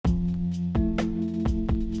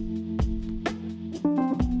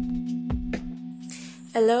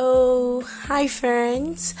Hello, hi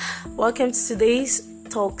friends. Welcome to today's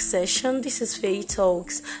talk session. This is Feyi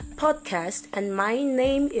Talks podcast, and my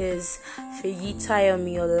name is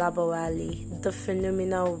Feyitayomi Olabawale, the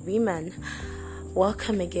phenomenal woman.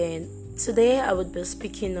 Welcome again. Today I would be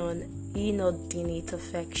speaking on inordinate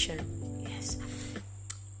affection. Yes,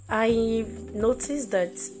 I noticed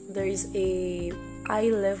that there is a high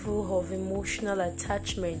level of emotional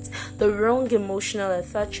attachment, the wrong emotional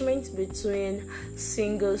attachment between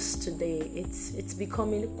singles today. It's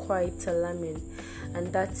becoming quite alarming,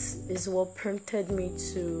 and that is what prompted me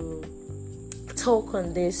to talk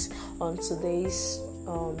on today's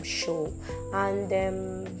show. And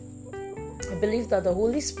I believe that the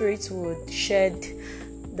Holy Spirit would shed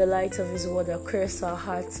the light of His word across our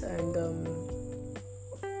hearts and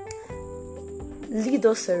lead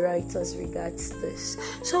us aright as regards this.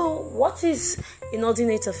 So, what is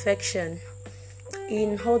inordinate affection?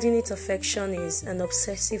 Inordinate affection is an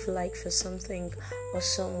obsessive like for something or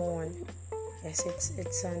someone. Yes,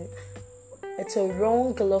 it's a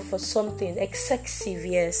wrong love for something. Excessive,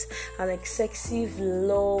 yes, an excessive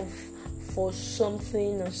love for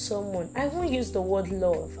something or someone. I won't use the word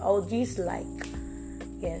love. I'll use like.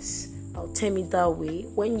 Yes, I'll term it that way.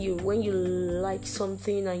 When you like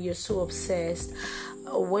something and you're so obsessed,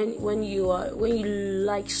 when you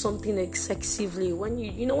like something excessively, when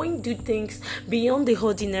you do things beyond the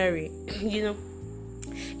ordinary,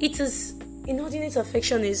 it is inordinate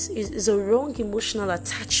affection is a wrong emotional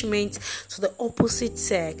attachment to the opposite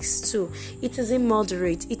sex too. It is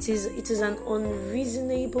immoderate. It is an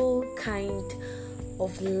unreasonable kind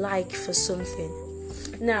of like for something.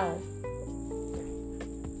 Now,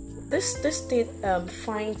 This thing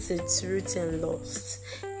finds its root in lust.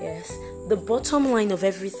 Yes, the bottom line of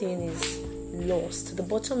everything is lust. The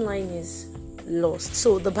bottom line is lust.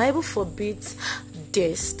 So the Bible forbids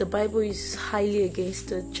this. The Bible is highly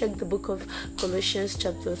against it. Check the book of Colossians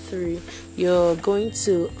chapter 3. You're going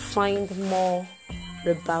to find more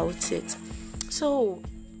about it. So,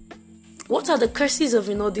 what are the curses of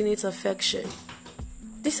inordinate affection?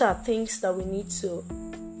 These are things that we need to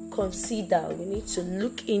consider, we need to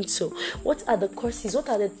look into. What are the causes? What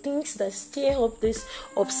are the things that stir up this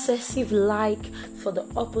obsessive like for the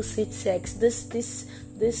opposite sex?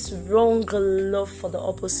 This wrong love for the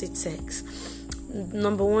opposite sex.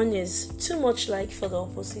 Number one is too much like for the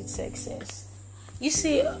opposite sexes. You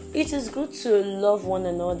see, it is good to love one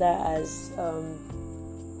another as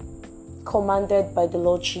commanded by the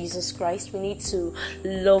Lord Jesus Christ. We need to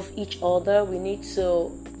love each other. We need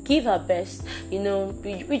to give our best.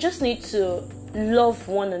 We just need to love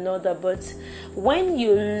one another. But when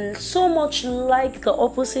you so much like the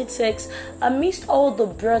opposite sex, amidst all the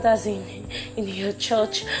brothers in your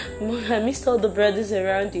church, amidst all the brothers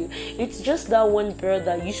around you, it's just that one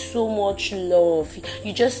brother you so much love.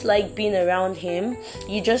 You just like being around him.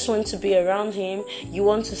 You just want to be around him. You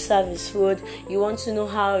want to serve his food. You want to know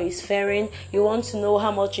how he's faring. You want to know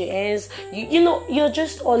how much he earns. You're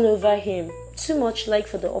just all over him. Too much like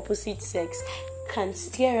for the opposite sex can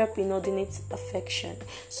stir up inordinate affection.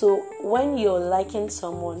 So when you're liking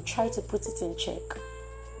someone, try to put it in check.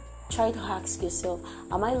 Try to ask yourself,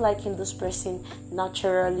 am I liking this person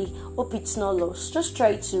naturally? Hope it's not lost. Just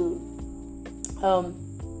try to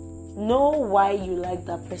know why you like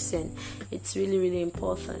that person. It's really, really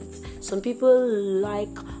important. Some people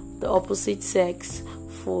like the opposite sex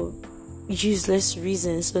for useless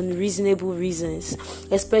reasons, unreasonable reasons,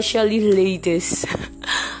 especially ladies.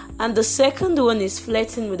 And the second one is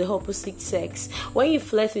flirting with the opposite sex. When you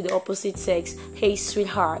flirt with the opposite sex, hey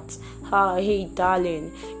sweetheart, hey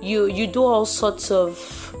darling, you do all sorts of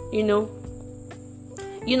an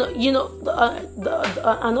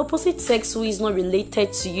opposite sex who is not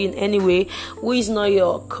related to you in any way, who is not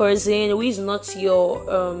your cousin, who is not your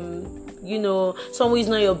someone who is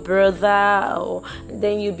not your brother, or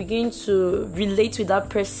then you begin to relate with that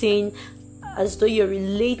person as though you're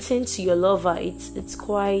relating to your lover. It's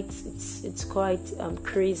quite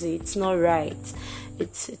crazy. It's not right.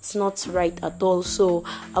 It's not right at all. So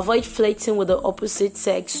avoid flirting with the opposite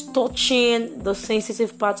sex, touching the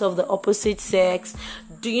sensitive part of the opposite sex.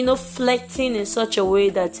 Flirting in such a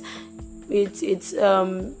way that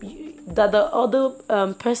that the other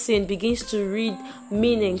person begins to read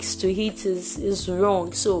meanings to it is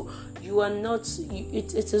wrong. So you are not.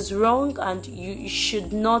 It is wrong, and you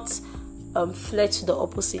should not flirt to the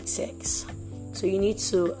opposite sex. So you need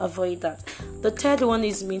to avoid that. The third one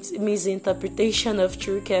is misinterpretation of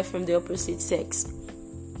true care from the opposite sex.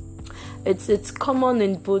 It's common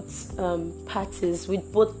in both parties.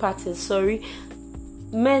 With both parties, sorry.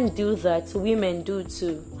 Men do that. Women do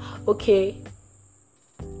too. Okay.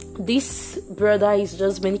 this brother is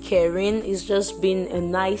just been caring, is just been a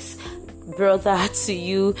nice brother to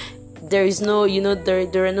you. There is no,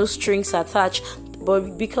 there are no strings attached.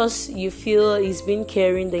 But because you feel he's been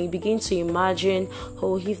caring, then you begin to imagine,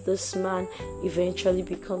 oh, if this man eventually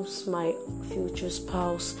becomes my future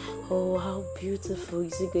spouse, oh, how beautiful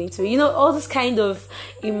is he going to be? All this kind of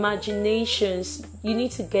imaginations, you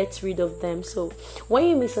need to get rid of them. So when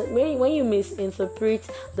you misinterpret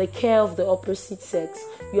the care of the opposite sex,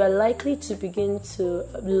 you are likely to begin to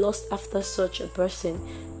lust after such a person.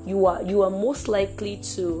 You are most likely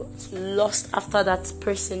to lust after that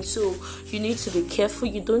person. So you need to be careful.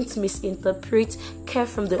 You don't misinterpret care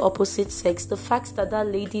from the opposite sex. The fact that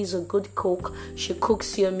lady is a good cook, she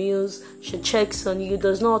cooks your meals, she checks on you,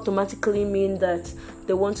 does not automatically mean that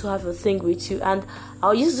they want to have a thing with you. And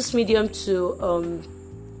I'll use this medium to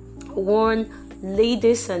warn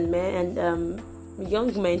ladies and men and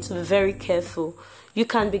young men to be very careful. You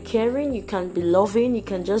can be caring, you can be loving, you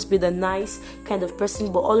can just be the nice kind of person,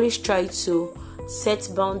 but always try to set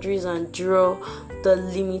boundaries and draw the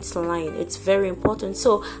limit line. It's very important.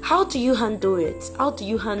 So how do you handle it? How do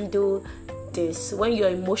you handle this when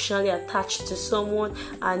you're emotionally attached to someone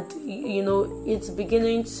and it's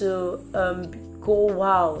beginning to go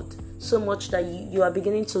wild so much that you are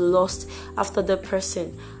beginning to lust after the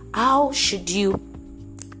person? How should you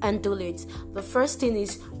handle it? The first thing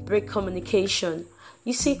is break communication.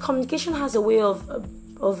 You see, communication has a way of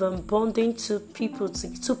bonding two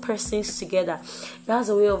persons together. It has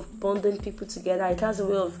a way of bonding people together. It has a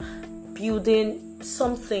way of building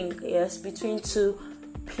something, yes, between two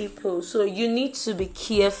people. So you need to be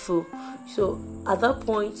careful. So at that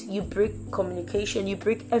point, you break communication. You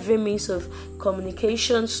break every means of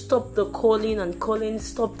communication. Stop the calling.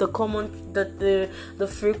 Stop the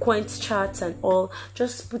frequent chats and all.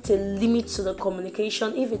 Just put a limit to the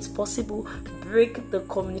communication. If it's possible, break the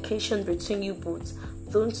communication between you both.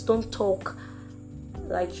 Don't talk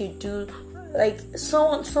like you do. Like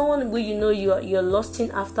someone who you're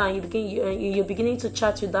lusting after, and you're beginning to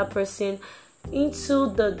chat with that person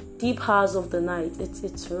into the deep hours of the night.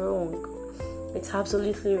 It's wrong. It's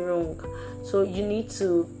absolutely wrong. So you need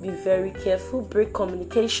to be very careful. Break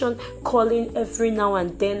communication. Calling every now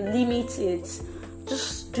and then. Limit it.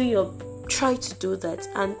 Just try to do that.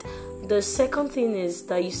 And the second thing is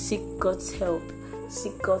that you seek God's help.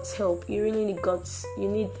 Seek God's help. You really need God's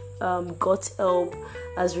help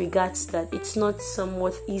as regards that. It's not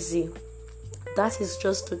somewhat easy. That is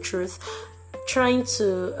just the truth. Trying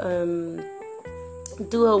to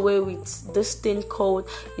do away with this thing called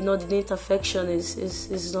inordinate affection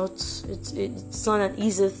is not an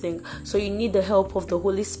easy thing. So you need the help of the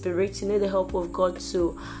Holy Spirit. You need the help of God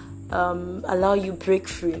to allow you break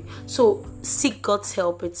free. So seek God's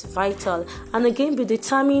help. It's vital. And again, be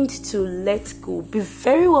determined to let go. Be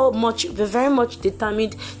very much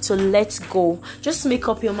determined to let go. Just make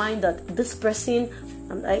up your mind that this person,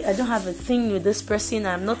 I don't have a thing with this person.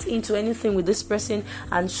 I'm not into anything with this person,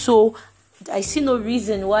 and so I see no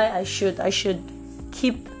reason why I should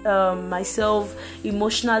keep myself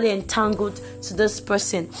emotionally entangled to this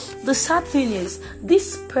person. The sad thing is,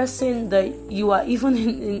 this person that you are even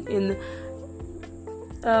in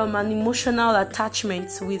an emotional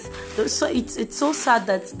attachment with, so it's so sad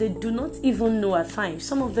that they do not even know at times.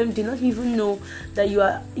 Some of them do not even know that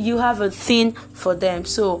you have a thing for them.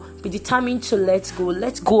 So be determined to let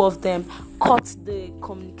go of them. Cut the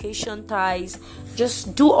communication ties.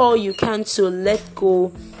 Just do all you can to let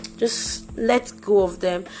go. Just let go of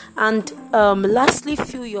them. And lastly,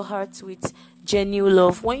 fill your heart with genuine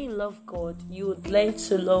love. When you love God, you would learn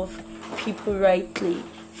to love people rightly.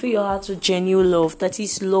 Fill your heart with genuine love. That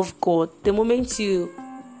is, love God. The moment you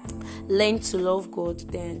learn to love God,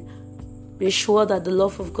 then be sure that the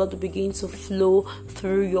love of God will begin to flow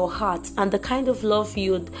through your heart. And the kind of love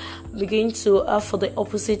you would begin to have for the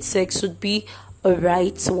opposite sex would be a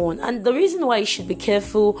right one. And the reason why you should be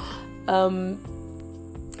careful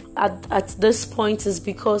at this point is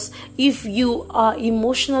because if you are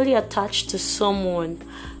emotionally attached to someone,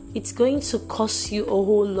 it's going to cost you a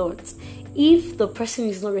whole lot. If the person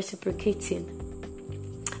is not reciprocating,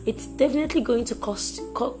 it's definitely going to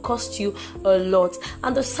cost you a lot.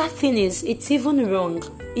 And the sad thing is, it's even wrong.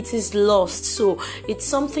 It is lust. So it's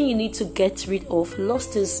something you need to get rid of.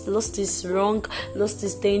 Lust is wrong. Lust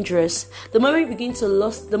is dangerous. The moment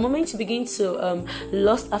you begin to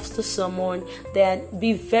lust after someone, then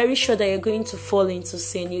be very sure that you're going to fall into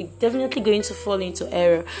sin. You're definitely going to fall into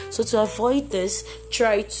error. So to avoid this,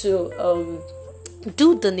 try to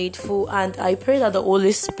do the needful, and I pray that the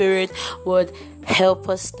Holy Spirit would help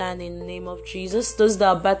us stand in the name of Jesus. Those that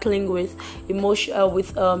are battling with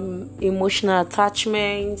emotional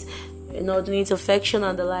attachment, inordinate affection,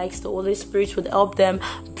 and the likes, the Holy Spirit would help them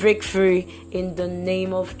break free in the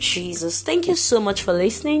name of Jesus. Thank you so much for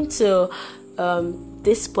listening to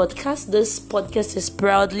this podcast. This podcast is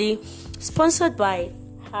proudly sponsored by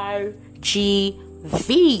RGV.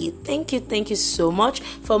 Thank you so much.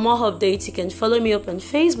 For more updates, you can follow me up on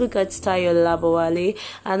Facebook at Tayo Labawale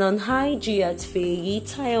and on IG at Feyi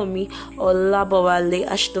Tayomi or Labawale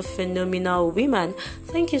as the Phenomenal Woman.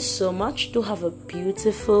 Thank you so much. Do have a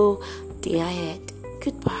beautiful day ahead.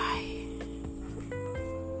 Goodbye.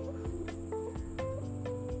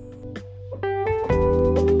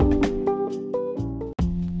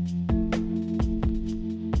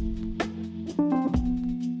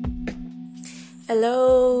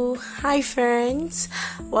 Hello, hi friends,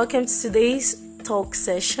 welcome to today's talk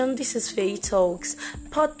session. This is Feyi Talks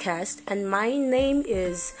podcast and my name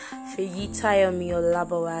is Feyi Tayomi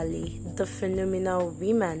Olabawale, the Phenomenal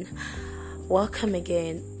Woman. Welcome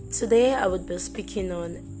again. Today I would be speaking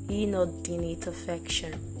on inordinate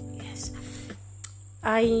affection. Yes,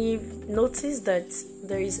 I noticed that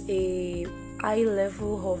there is a high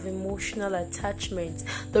level of emotional attachment,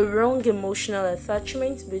 the wrong emotional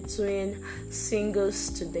attachment between singles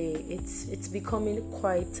today. It's becoming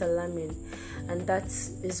quite alarming, and that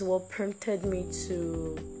is what prompted me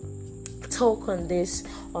to talk on this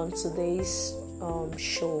on today's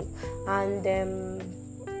show. And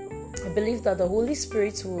I believe that the Holy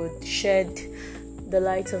Spirit would shed the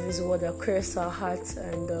light of His word across our hearts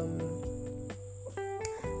and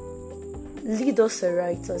lead us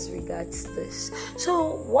aright as regards this.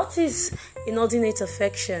 So, what is inordinate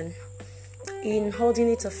affection?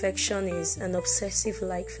 Inordinate affection is an obsessive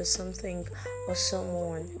like for something or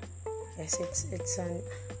someone. Yes,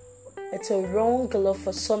 it's a wrong love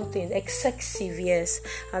for something. Excessive, yes,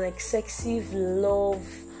 an excessive love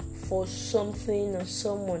for something or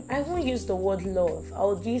someone. I won't use the word love.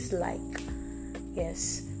 I'll use like.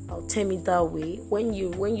 Yes, I'll term it that way. When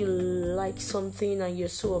you like something and you're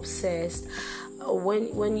so obsessed,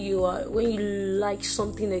 when you like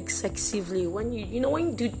something excessively, when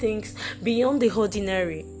you do things beyond the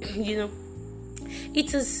ordinary,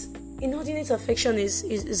 it is inordinate affection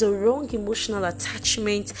is a wrong emotional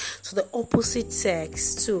attachment to the opposite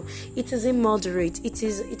sex too. It is immoderate. It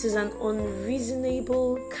is an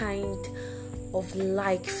unreasonable kind of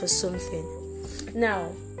like for something.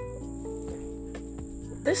 Now,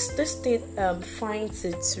 this thing finds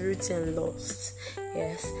its root in lust.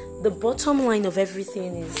 Yes, the bottom line of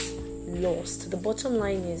everything is lust. The bottom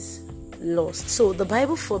line is lust. So the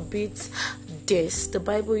Bible forbids this. The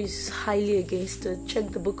Bible is highly against it.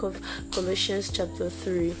 Check the book of Colossians chapter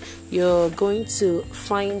 3. You're going to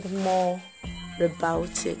find more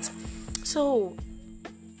about it. So,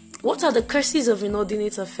 what are the curses of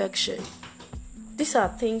inordinate affection? These are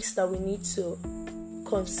things that we need to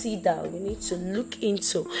consider, we need to look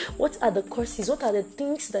into. What are the causes? What are the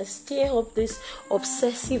things that stir up this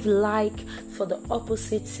obsessive like for the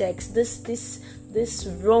opposite sex? This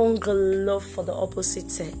wrong love for the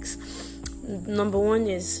opposite sex. Number one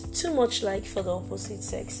is too much like for the opposite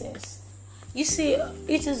sexes. You see,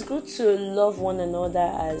 it is good to love one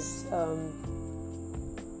another as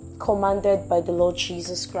commanded by the Lord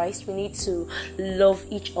Jesus Christ. We need to love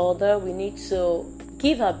each other. We need to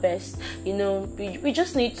give our best. We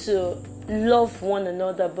just need to love one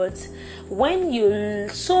another. But when you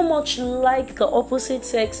so much like the opposite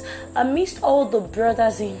sex, amidst all the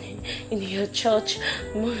brothers in your church,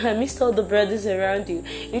 amidst all the brothers around you,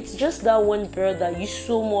 it's just that one brother you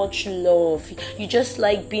so much love. You just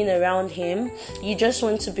like being around him. You just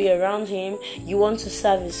want to be around him. You want to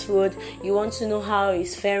serve his food. You want to know how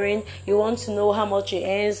he's faring. You want to know how much he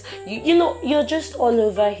earns. You're just all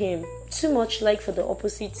over him. Too much like for the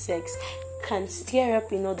opposite sex can stir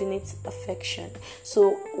up inordinate affection.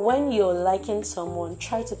 So when you're liking someone,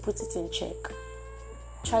 try to put it in check.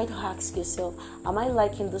 Try to ask yourself, am I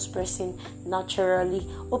liking this person naturally?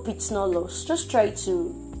 Hope it's not lost. Just try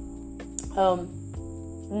to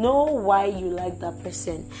know why you like that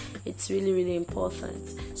person. It's really, really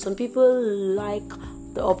important. Some people like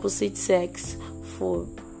the opposite sex for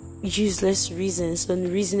useless reasons,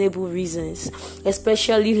 unreasonable reasons,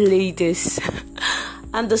 especially ladies.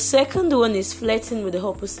 And the second one is flirting with the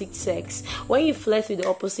opposite sex. When you flirt with the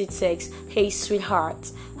opposite sex, hey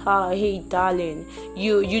sweetheart, hey darling,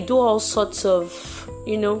 you do all sorts of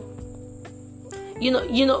an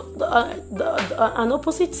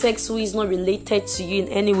opposite sex who is not related to you in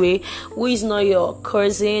any way, who is not your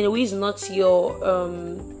cousin, who is not your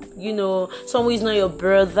someone is not your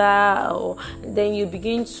brother, or then you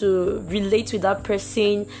begin to relate with that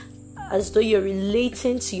person as though you're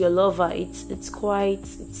relating to your lover. It's quite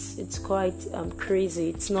crazy.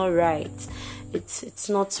 It's not right. It's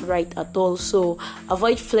not right at all. So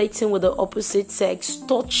avoid flirting with the opposite sex,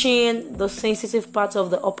 touching the sensitive part of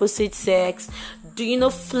the opposite sex.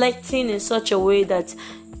 Flirting in such a way that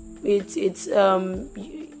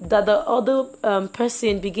that the other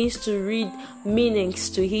person begins to read meanings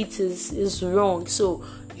to it is wrong. So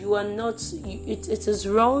you are not. It is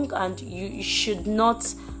wrong, and you should not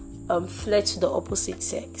flirt to the opposite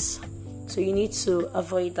sex. So you need to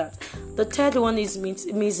avoid that. The third one is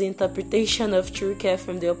misinterpretation of true care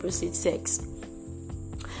from the opposite sex.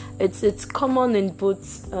 It's common in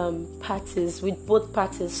both parties.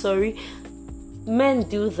 Sorry, men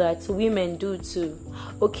do that. Women do too.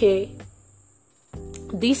 Okay,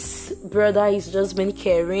 this brother is just being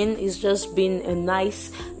caring. Is just being a nice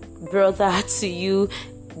brother to you.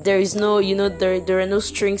 There is no, there are no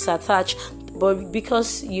strings attached. But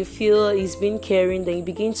because you feel he's been caring, then you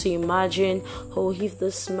begin to imagine, if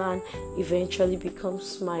this man eventually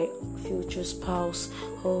becomes my future spouse,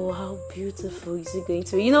 how beautiful is he going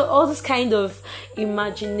to be? All these kind of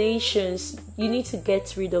imaginations, you need to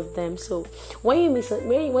get rid of them. So when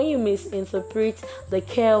you misinterpret the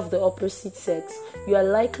care of the opposite sex, you are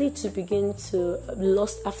likely to begin to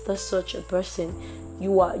lust after such a person.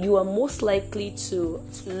 You are most likely to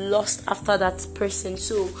lust after that person.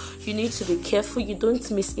 So you need to be careful. You don't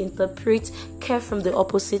misinterpret care from the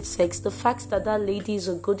opposite sex. The fact that lady is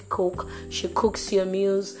a good cook, she cooks your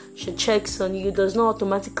meals, she checks on you, does not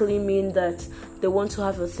automatically mean that they want to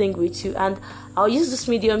have a thing with you. And I'll use this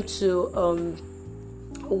medium to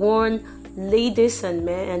warn ladies and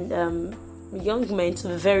men and young men to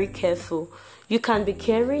be very careful. You can be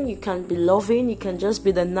caring, you can be loving, you can just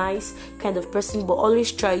be the nice kind of person, but always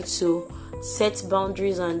try to set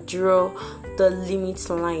boundaries and draw the limit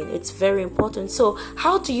line. It's very important. So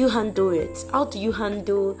how do you handle it? How do you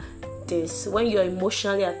handle this when you're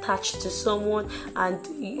emotionally attached to someone and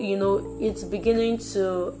it's beginning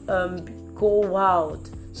to go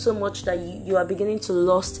wild so much that you are beginning to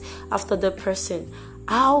lust after the person?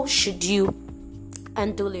 How should you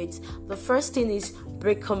handle it? The first thing is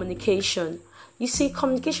break communication. You see,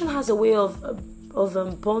 communication has a way of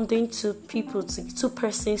bonding two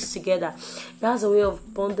persons together. It has a way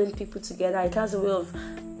of bonding people together. It has a way of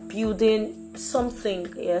building something,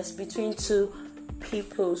 between two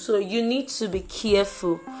people. So you need to be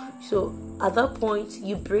careful. So at that point,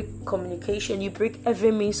 you break communication. You break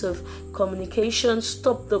every means of communication.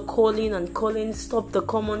 Stop the calling. Stop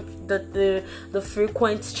the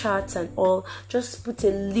frequent chats and all. Just put a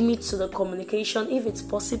limit to the communication. If it's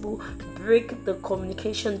possible, break the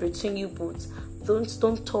communication between you both.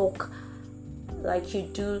 Don't talk like you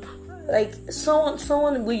do. Like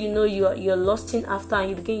someone who you're lusting after,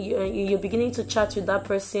 and you're beginning to chat with that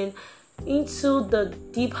person into the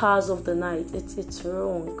deep hours of the night. It's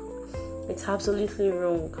wrong. It's absolutely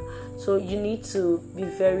wrong. So you need to be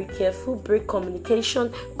very careful. Break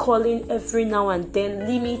communication. Calling every now and then.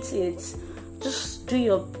 Limit it. Just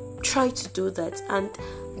try to do that. And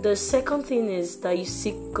the second thing is that you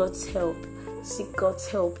seek God's help. Seek God's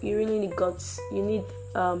help. You really need God's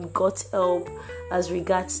help as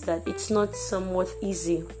regards that. It's not somewhat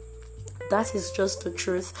easy. That is just the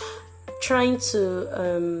truth. Trying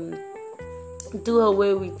to do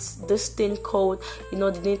away with this thing called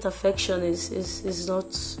inordinate affection is not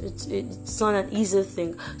an easy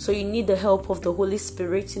thing. So you need the help of the Holy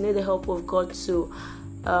Spirit. You need the help of God to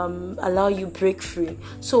allow you break free.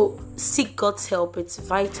 So seek God's help. It's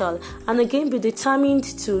vital. And again, be determined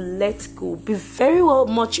to let go. Be very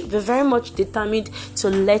much determined to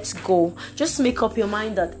let go. Just make up your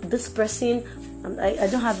mind that this person, I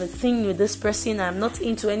don't have a thing with this person. I'm not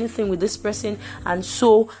into anything with this person, and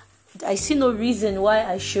so I see no reason why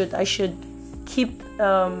I should keep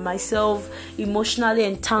myself emotionally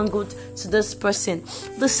entangled to this person.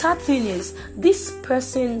 The sad thing is, this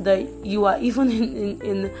person that you are even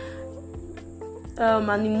in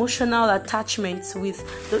an emotional attachment with,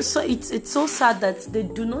 so it's so sad that they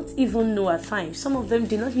do not even know at times. Some of them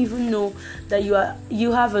do not even know that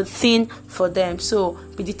you have a thing for them. So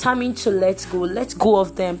be determined to let go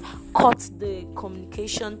of them. Cut the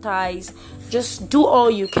communication ties. Just do all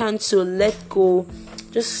you can to let go.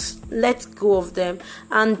 Just let go of them.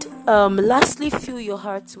 And lastly, fill your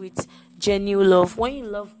heart with genuine love. When you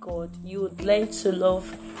love God, you would learn to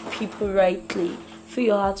love people rightly. Fill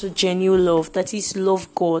your heart with genuine love. That is, love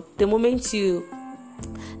God. The moment you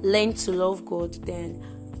learn to love God, then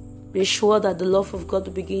be sure that the love of God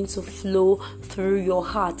will begin to flow through your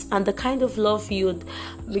heart, and the kind of love you'd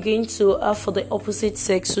begin to have for the opposite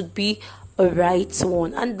sex would be a right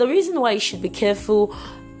one. And the reason why you should be careful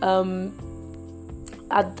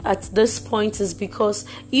at this point is because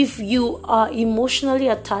if you are emotionally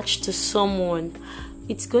attached to someone,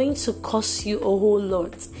 it's going to cost you a whole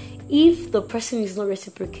lot. If the person is not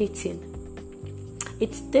reciprocating,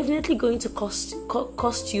 it's definitely going to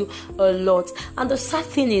cost you a lot. And the sad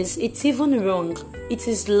thing is, it's even wrong. It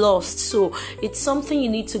is lost. So it's something you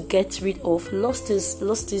need to get rid of. Lost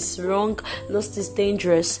is wrong. Lost is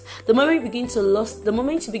dangerous. The moment you begin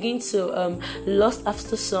to lust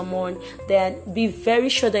after someone, then be very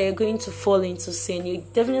sure that you're going to fall into sin. You're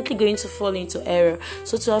definitely going to fall into error.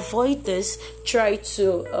 So to avoid this, try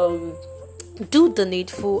to do the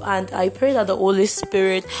needful, and I pray that the Holy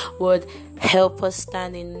Spirit would help us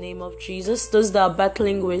stand in the name of Jesus. Those that are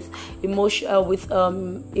battling with emotional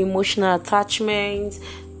attachment,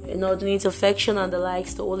 inordinate affection, and the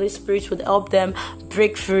likes, the Holy Spirit would help them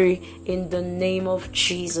break free in the name of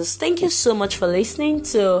Jesus. Thank you so much for listening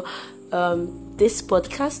to this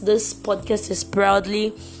podcast. This podcast is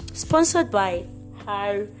proudly sponsored by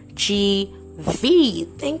RGV.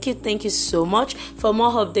 Thank you so much. For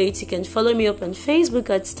more updates, you can follow me up on Facebook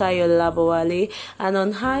at Tayo Labawale and on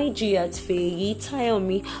IG at Feyi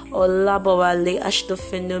Tayomi or Labawale as the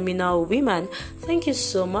Phenomenal Women. Thank you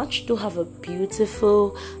so much. Do have a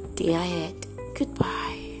beautiful day ahead. Goodbye.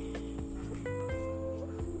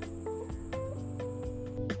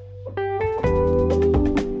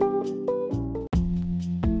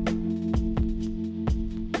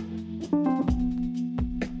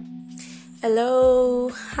 Hello,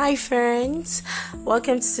 hi friends,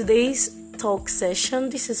 welcome to today's talk session.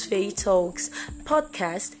 This is Feyi Talks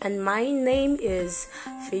podcast, and my name is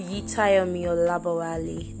Feyi Tayomi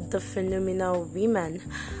Olabawale, the Phenomenal Women.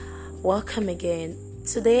 Welcome again.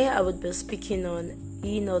 Today I would be speaking on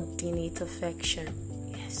inordinate affection.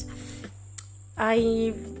 Yes,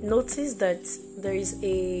 I noticed that there is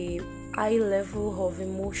a high level of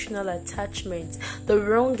emotional attachment, the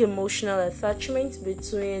wrong emotional attachment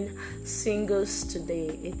between singles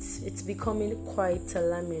today. It's becoming quite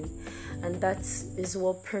alarming, and that is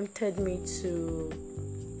what prompted me to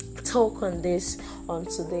talk on this on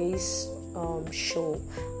today's show.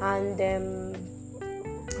 And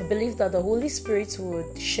I believe that the Holy Spirit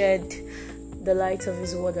would shed the light of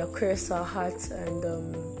His word across our hearts and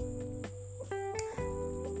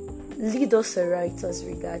lead us aright as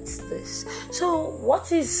regards this. So,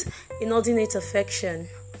 what is inordinate affection?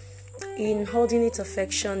 Inordinate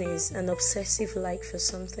affection is an obsessive like for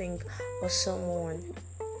something or someone.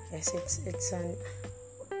 Yes,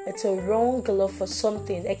 it's a wrong love for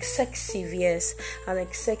something. Excessive, yes, an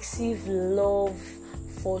excessive love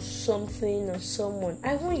for something or someone.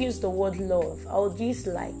 I won't use the word love. I'll use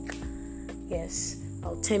like. Yes,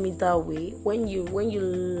 I'll term it that way. When you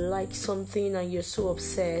like something and you're so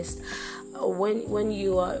obsessed, when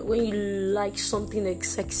you like something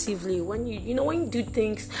excessively, when you do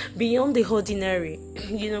things beyond the ordinary,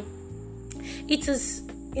 it is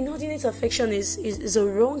inordinate affection is a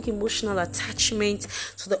wrong emotional attachment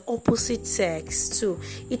to the opposite sex too.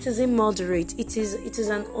 It is immoderate. It is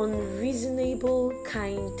an unreasonable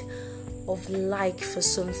kind of like for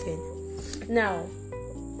something. Now,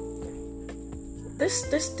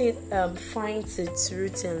 This thing finds its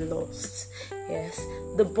root in lust. Yes,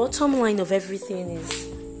 the bottom line of everything is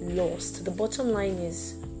lust. The bottom line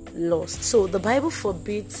is lust. So the Bible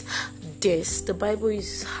forbids this. The Bible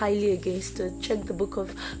is highly against it. Check the book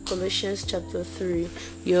of Colossians chapter 3.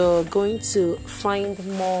 You're going to find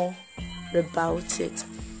more about it.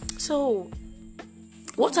 So,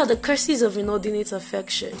 what are the curses of inordinate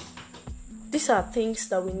affection? These are things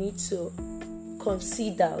that we need to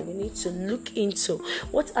consider, we need to look into.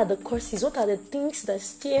 What are the causes? What are the things that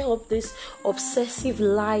stir up this obsessive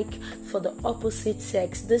like for the opposite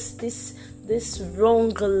sex? This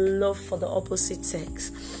wrong love for the opposite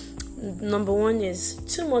sex. Number one is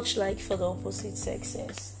too much like for the opposite sex.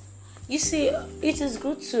 Yes. You see, it is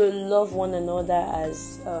good to love one another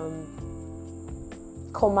as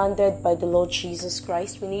commanded by the Lord Jesus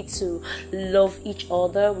Christ. We need to love each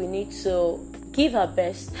other. We need to give our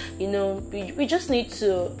best. We just need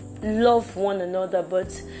to love one another.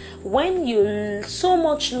 But when you so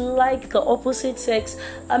much like the opposite sex,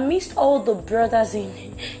 amidst all the brothers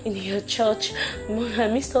in your church,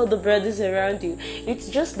 amidst all the brothers around you, it's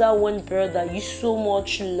just that one brother you so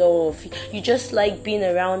much love. You just like being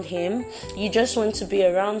around him. You just want to be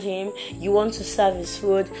around him. You want to serve his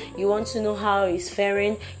food. You want to know how he's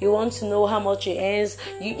faring. You want to know how much he earns.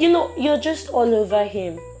 You're just all over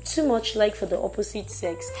him. Too much like for the opposite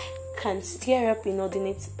sex. can stir up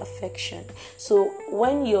inordinate affection. So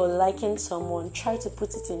when you're liking someone, try to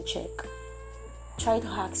put it in check. Try to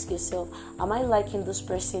ask yourself, am I liking this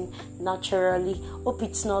person naturally? Hope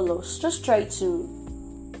it's not lost. Just try to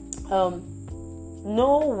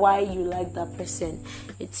know why you like that person.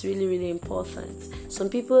 It's really, really important. Some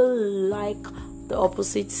people like the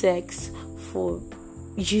opposite sex for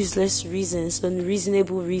useless reasons,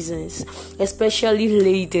 unreasonable reasons, especially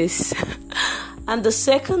ladies. And the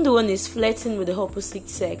second one is flirting with the opposite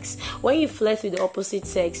sex. When you flirt with the opposite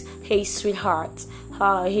sex, hey sweetheart,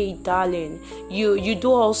 hey darling, you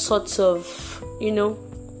do all sorts of, an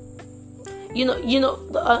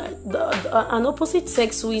opposite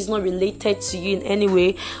sex who is not related to you in any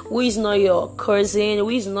way, who is not your cousin, who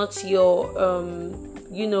is not your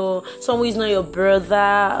someone who is not your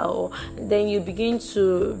brother, or then you begin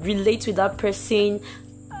to relate with that person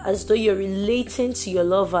as though you're relating to your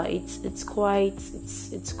lover. It's quite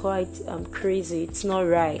crazy. It's not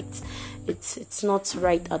right. It's not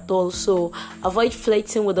right at all. So avoid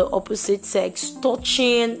flirting with the opposite sex,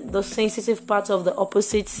 touching the sensitive part of the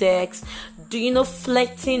opposite sex.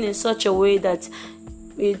 Flirting in such a way that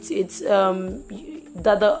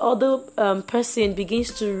that the other person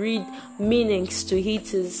begins to read meanings to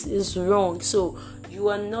it is wrong. So you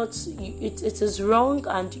are not. It is wrong,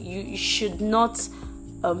 and you should not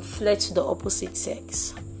flirt to the opposite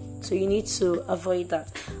sex. So you need to avoid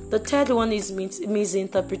that. The third one is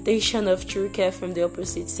misinterpretation of true care from the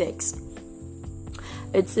opposite sex.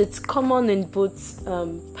 It's common in both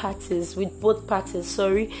parties.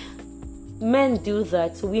 Sorry, men do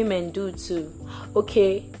that. Women do too.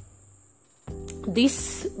 Okay,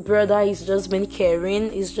 this brother is just been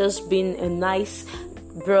caring. He's just been a nice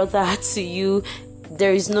brother to you.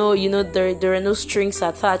 There is no, there are no strings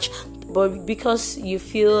attached. But because you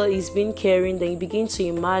feel he's been caring, then you begin to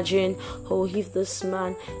imagine, if this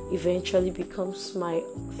man eventually becomes my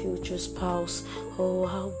future spouse,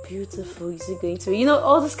 how beautiful is he going to be?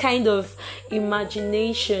 All those kind of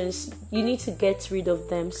imaginations, you need to get rid of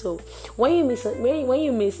them. So when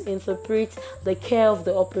you misinterpret the care of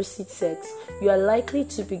the opposite sex, you are likely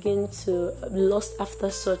to begin to lust after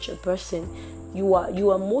such a person. You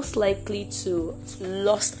are most likely to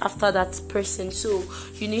lust after that person. So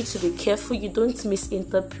you need to be careful. You don't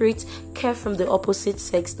misinterpret care from the opposite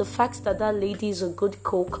sex. The fact that lady is a good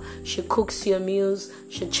cook, she cooks your meals,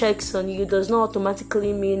 she checks on you, does not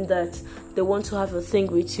automatically mean that they want to have a thing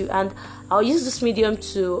with you. And I'll use this medium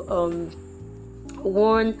to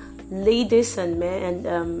warn ladies and men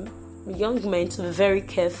and young men to be very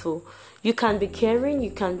careful. You can be caring,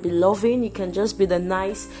 you can be loving, you can just be the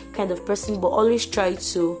nice kind of person, but always try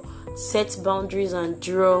to set boundaries and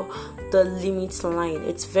draw the limit line.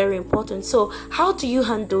 It's very important. So how do you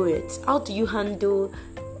handle it? How do you handle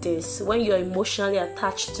this when you're emotionally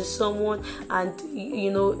attached to someone and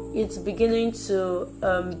it's beginning to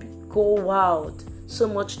go wild so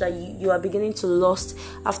much that you are beginning to lust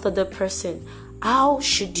after the person? How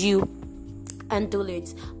should you handle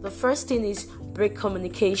it? The first thing is break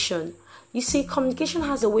communication. You see, communication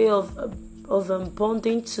has a way of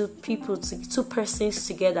bonding two persons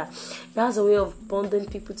together. It has a way of bonding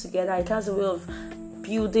people together. It has a way of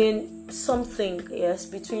building something, yes,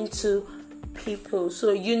 between two people.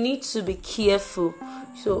 So you need to be careful.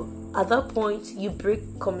 So at that point, you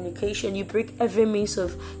break communication. You break every means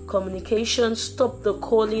of communication. Stop the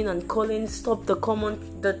calling. Stop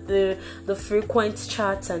the frequent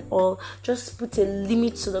chats and all. Just put a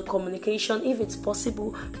limit to the communication. If it's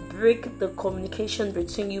possible, break the communication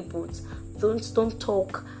between you both. Don't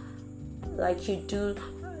talk like you do.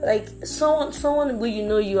 Like someone who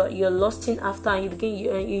you're lusting after, and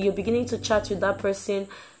you're beginning to chat with that person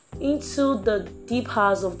into the deep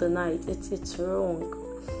hours of the night. It's wrong.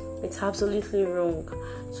 It's absolutely wrong.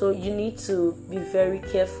 So you need to be very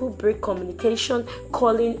careful. Break communication.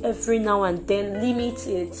 Calling every now and then. Limit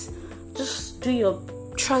it. Just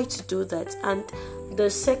try to do that. And the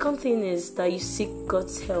second thing is that you seek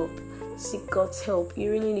God's help. Seek God's help.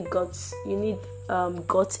 You really need God's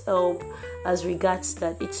help as regards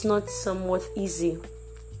that. It's not somewhat easy.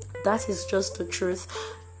 That is just the truth.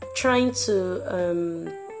 Trying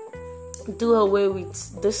to do away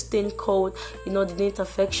with this thing called inordinate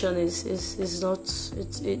affection is not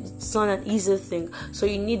an easy thing. So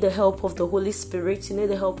you need the help of the Holy Spirit. You need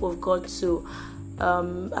the help of God to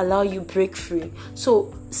allow you break free.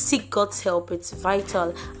 So seek God's help. It's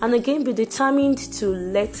vital. And again, be determined to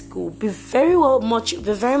let go. Be very much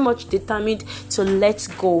determined to let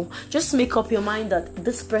go. Just make up your mind that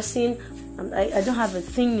this person, I don't have a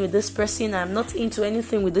thing with this person. I'm not into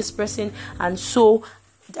anything with this person, and so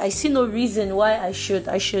I see no reason why I should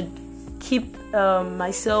keep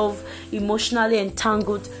myself emotionally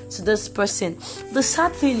entangled to this person. The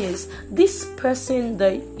sad thing is, this person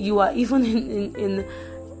that you are even in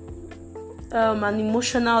an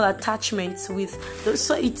emotional attachment with,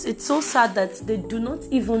 so it's so sad that they do not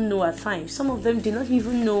even know at times. Some of them do not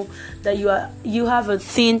even know that you have a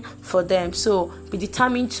thing for them. So be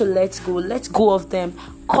determined to let go of them.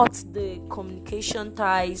 Cut the communication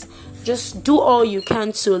ties. Just do all you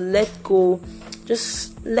can to let go.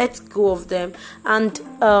 Just let go of them. And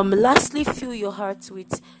lastly, fill your heart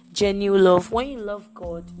with genuine love. When you love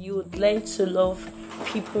God, you would learn to love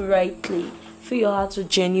people rightly. Fill your heart with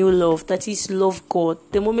genuine love. That is, love God.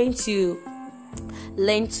 The moment you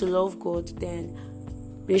learn to love God, then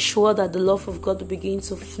be sure that the love of God will begin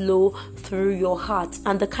to flow through your heart.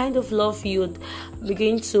 And the kind of love you'd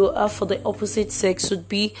begin to have for the opposite sex would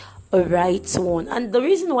be a right one. And the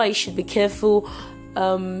reason why you should be careful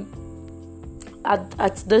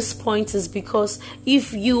at this point is because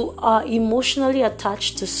if you are emotionally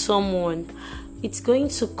attached to someone, it's going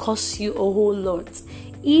to cost you a whole lot.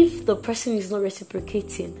 If the person is not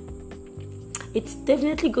reciprocating, it's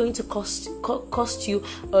definitely going to cost you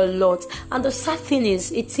a lot. And the sad thing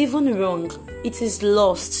is, it's even wrong. It is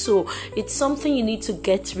lost. So it's something you need to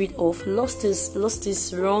get rid of. Lost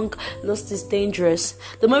is wrong. Lost is dangerous.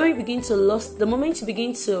 The moment you begin to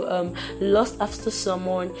lust after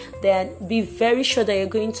someone, then be very sure that you're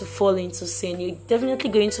going to fall into sin. You're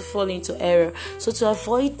definitely going to fall into error. So to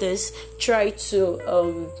avoid this, try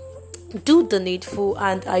to do the needful,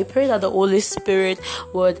 and I pray that the Holy Spirit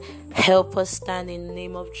would help us stand in the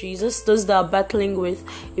name of Jesus. Those that are battling with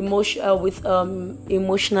emotional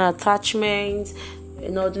attachment,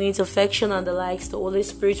 inordinate affection, and the likes, the Holy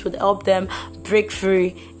Spirit would help them break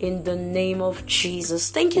free in the name of Jesus.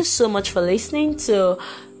 Thank you so much for listening to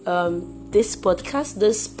this podcast.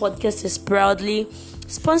 This podcast is proudly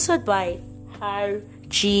sponsored by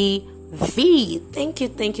RGV. Thank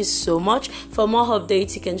you so much. For more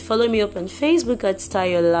updates, you can follow me up on Facebook at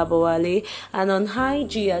Tayo Labawale and on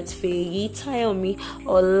IG at Feyi Tayomi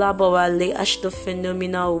or Labawale as the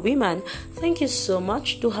Phenomenal Woman. Thank you so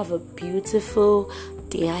much. Do have a beautiful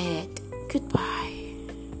day ahead. Goodbye.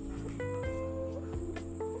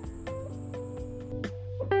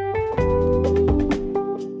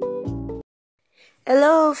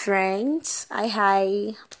 Hello friends.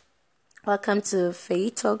 Hi. Welcome to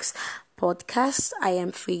Feyi Talks podcast. I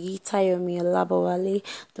am Feyi Tayomi Olabawale,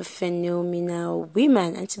 the Phenomenal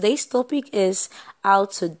Woman, and today's topic is how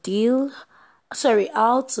to heal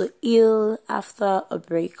after a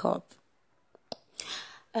breakup.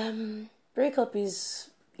 Breakup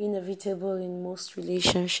is inevitable in most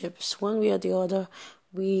relationships. One way or the other,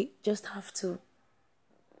 we just have to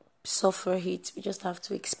suffer it. We just have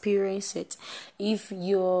to experience it. If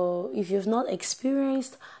you've not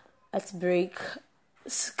experienced heartbreak,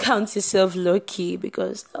 count yourself lucky,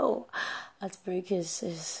 because heartbreak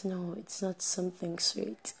is no, it's not something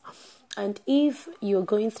sweet. And if you're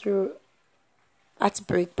going through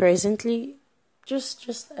heartbreak presently,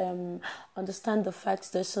 just understand the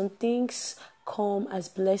fact that some things come as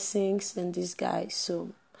blessings in disguise.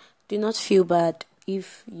 So do not feel bad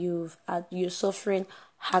if you're suffering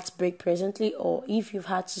heartbreak presently, or if you've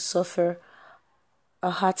had to suffer a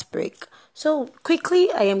heartbreak. So quickly,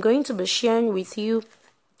 I am going to be sharing with you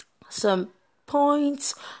some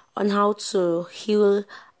points on how to heal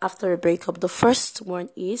after a breakup. The first one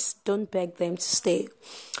is, don't beg them to stay.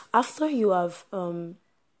 After you have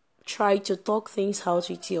tried to talk things out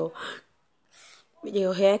with your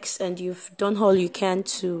ex, and you've done all you can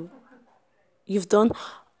to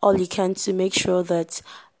make sure that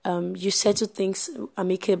you settle things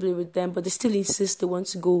amicably with them, but they still insist they want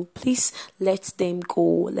to go. Please let them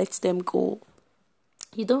go.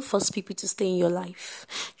 You don't force people to stay in your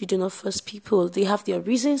life. You do not force people. They have their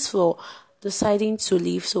reasons for deciding to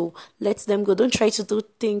leave. So let them go. Don't try to do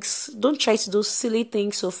silly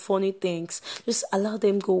things or funny things. Just allow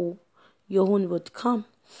them go. Your own would come.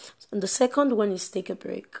 And the second one is take a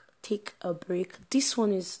break. This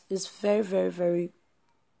one is very, very, very.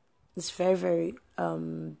 It's very, very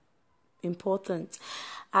important.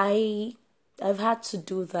 I've had to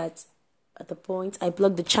do that at the point. I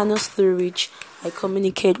blocked the channels through which I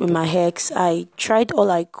communicate with my ex. I tried all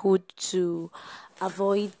I could to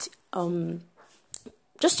avoid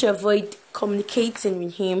communicating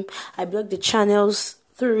with him. I blocked the channels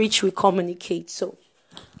through which we communicate. So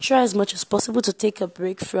try as much as possible to take a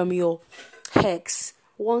break from your ex.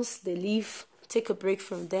 Once they leave, take a break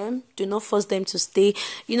from them. Do not force them to stay.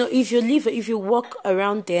 If you walk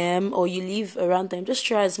around them or you live around them, just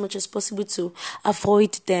try as much as possible to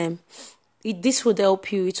avoid them. this would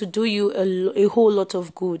help you. It will do you a whole lot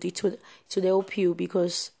of good. It would help you,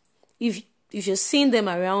 because if you're seeing them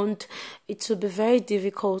around, it will be very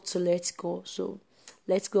difficult to let go. So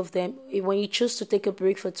let go of them. When you choose to take a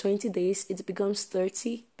break for 20 days, it becomes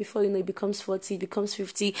 30. Before you know, it becomes 40, it becomes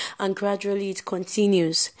 50, and gradually it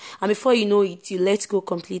continues. And before you know it, you let go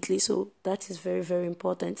completely. So that is very, very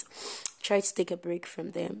important. Try to take a break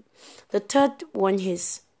from them. The third one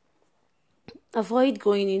is avoid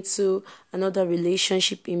going into another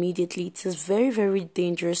relationship immediately. It is very, very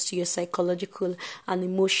dangerous to your psychological and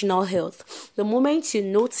emotional health. The moment you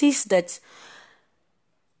notice that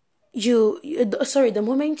the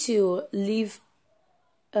moment you leave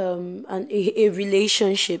a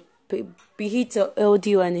relationship, be it a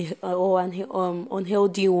healthy one or an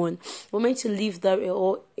unhealthy one, the moment you leave that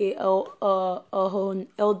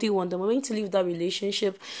unhealthy one, the moment you leave that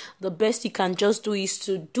relationship, the best you can just do is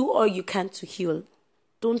to do all you can to heal.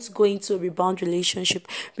 Don't go into a rebound relationship.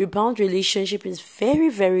 Rebound relationship is very,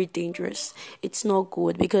 very dangerous. It's not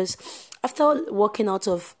good, because after walking out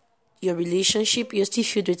of your relationship, you're still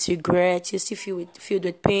filled with regret, you're still filled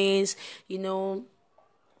with pains,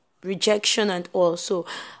 rejection and all. So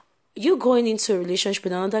you going into a relationship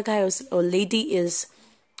with another guy or lady is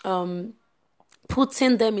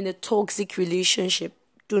putting them in a toxic relationship.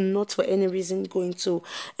 Do not for any reason go into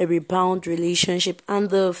a rebound relationship. And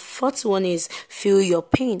the fourth one is feel your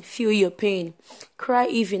pain. Feel your pain. Cry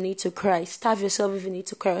if you need to cry. Starve yourself if you need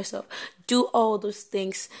to cry yourself. Do all those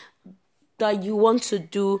things that you want to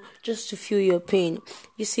do just to feel your pain.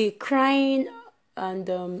 You see, crying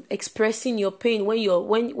and expressing your pain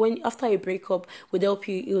when after a breakup would help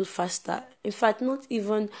you heal faster. In fact, not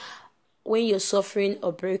even when you're suffering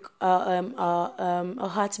a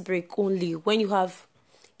heartbreak only. When you have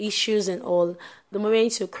issues and all, the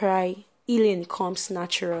moment you cry, healing comes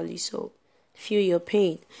naturally. So feel your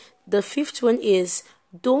pain. The fifth one is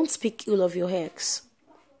don't speak ill of your ex.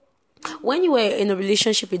 When you were in a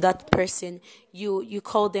relationship with that person, you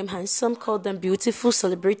called them handsome, called them beautiful,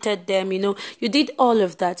 celebrated them, you did all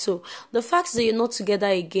of that. So the fact that you're not together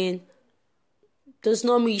again does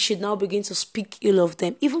not mean you should now begin to speak ill of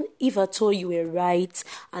them. Even if at all you were right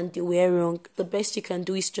and they were wrong, the best you can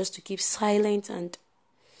do is just to keep silent and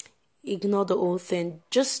ignore the whole thing.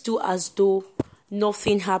 Just do as though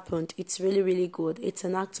nothing happened. It's really, really good. It's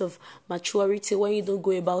an act of maturity when you don't go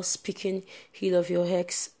about speaking ill of your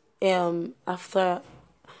ex after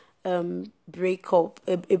a breakup.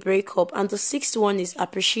 And the sixth one is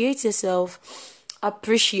appreciate yourself.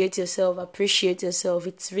 It's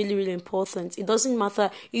really, really important. It doesn't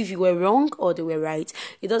matter if you were wrong or they were right.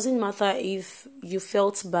 It doesn't matter if you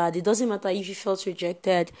felt bad. It doesn't matter if you felt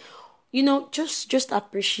rejected. Just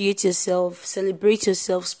appreciate yourself, celebrate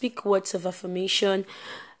yourself, speak words of affirmation,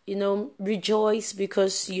 rejoice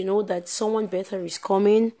because you know that someone better is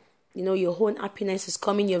coming. Your own happiness is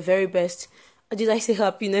coming, your very best. Did I say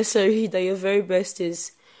happiness? Sorry, that your very best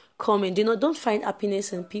is coming. Don't find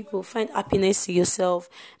happiness in people. Find happiness in yourself.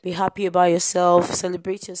 Be happy about yourself.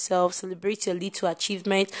 Celebrate yourself. Celebrate your little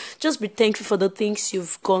achievement. Just be thankful for the things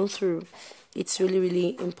you've gone through. It's really,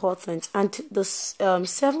 really important. And the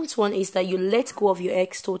seventh one is that you let go of your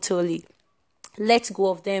ex totally. Let go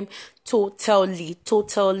of them totally.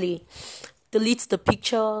 Delete the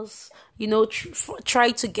pictures.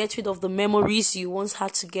 Try to get rid of the memories you once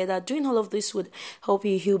had together. Doing all of this would help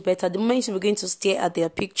you heal better. The moment you begin to stare at their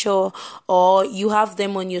picture, or you have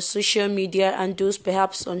them on your social media and those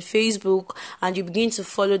perhaps on Facebook, and you begin to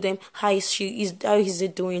follow them, how is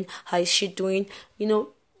it doing? How is she doing?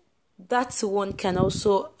 That one can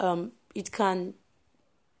also it can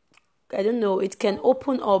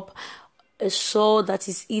open up a sore that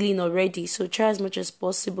is healing already. So try as much as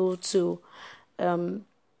possible to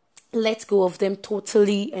let go of them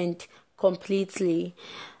totally and completely.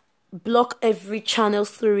 Block every channel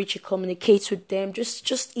through which you communicate with them.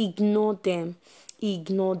 Just ignore them.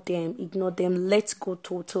 Let go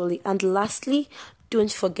totally. And lastly,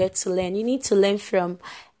 don't forget to learn. You need to learn from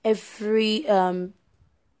every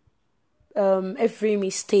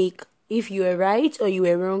mistake. If you were right or you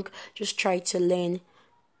were wrong, just try to learn.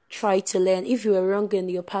 If you were wrong in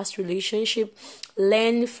your past relationship,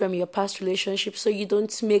 learn from your past relationship so you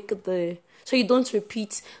don't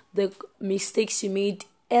repeat the mistakes you made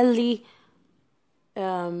earlier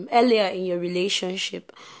in your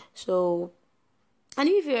relationship. So, and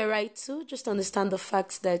if you're right too, just understand the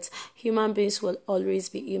fact that human beings will always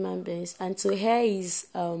be human beings, and to err is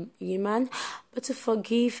human, but to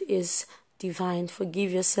forgive is divine.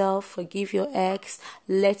 Forgive yourself, forgive your ex,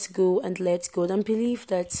 let go, and believe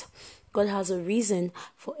that God has a reason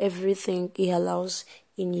for everything He allows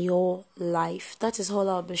in your life. That is all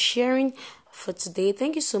I'll be sharing for today.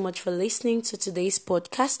 Thank you so much for listening to today's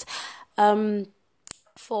podcast.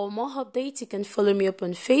 For more updates, you can follow me up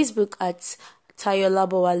on Facebook at Tayo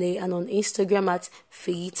Labawale and on Instagram at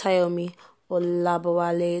Feyi Tayomi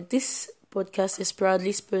Olabawale. This podcast is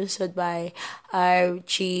proudly sponsored by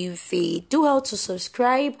RGV. Do well to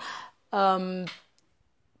subscribe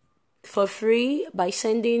for free by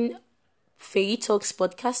sending Feyi Talks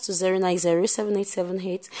podcast to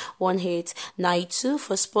 090-7878-1892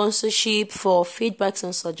 for sponsorship, for feedbacks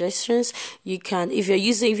and suggestions. You can, if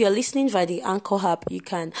you're listening via the Anchor app, you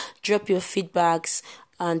can drop your feedbacks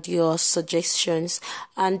and your suggestions.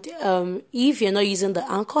 And if you're not using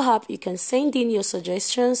the Anchor app, you can send in your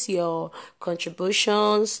suggestions, your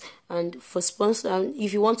contributions, and for sponsor. And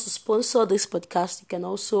if you want to sponsor this podcast, you can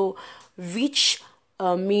also reach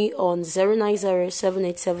me on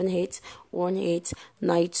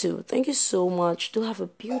 090-7878-1892. Thank you so much. Do have a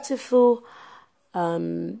beautiful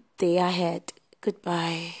day ahead.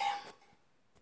 Goodbye.